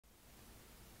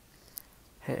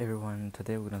Hey everyone,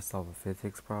 today we're gonna solve a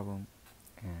physics problem,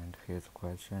 and here's the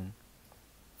question.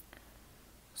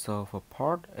 So for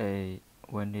part A,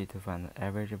 we need to find the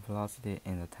average velocity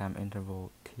in the time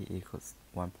interval t equals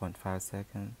 1.5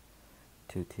 seconds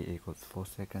to t equals 4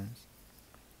 seconds.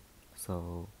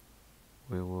 So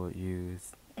we will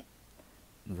use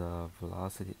the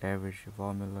velocity average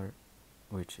formula,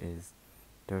 which is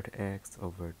delta x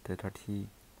over delta t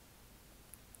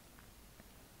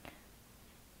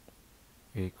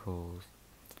equals,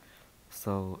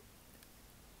 so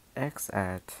x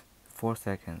at 4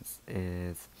 seconds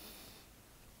is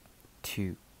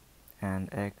 2 and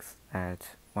x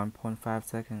at 1.5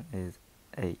 seconds is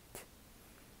 8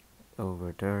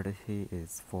 over delta t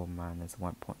is 4 minus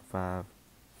 1.5,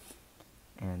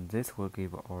 and this will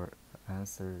give our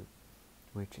answer,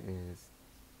 which is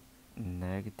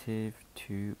negative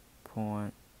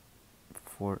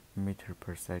 2.4 meter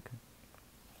per second,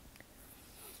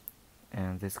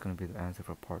 and this is going to be the answer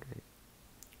for part A.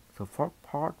 So for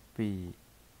part B,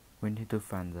 we need to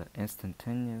find the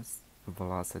instantaneous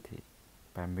velocity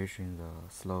by measuring the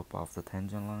slope of the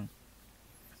tangent line.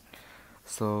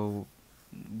 So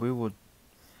the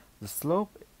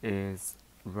slope is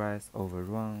rise over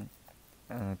run,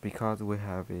 because we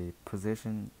have a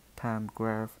position time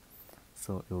graph,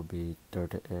 so it will be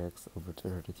delta x over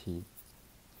delta t.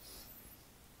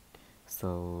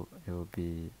 So it will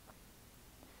be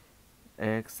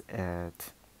x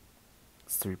at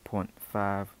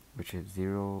 3.5, which is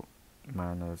 0,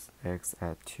 minus x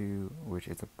at 2, which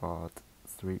is about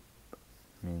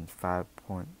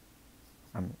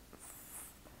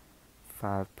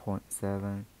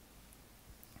 5.7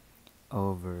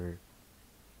 over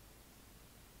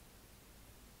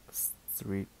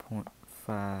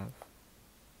 3.5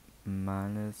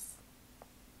 minus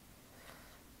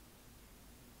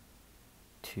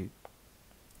 2.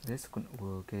 This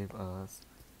will give us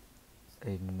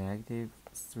a negative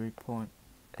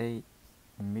 3.8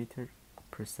 meter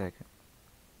per second.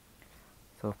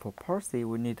 So for part C,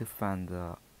 we need to find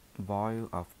the value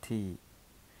of t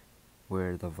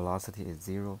where the velocity is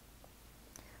 0.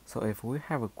 So if we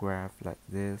have a graph like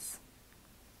this,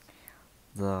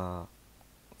 the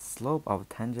slope of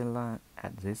tangent line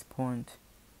at this point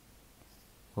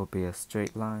will be a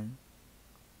straight line,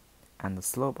 and the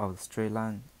slope of the straight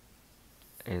line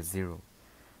is 0.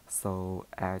 So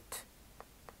at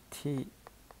t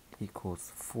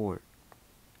equals 4,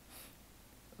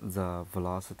 the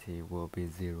velocity will be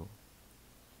 0.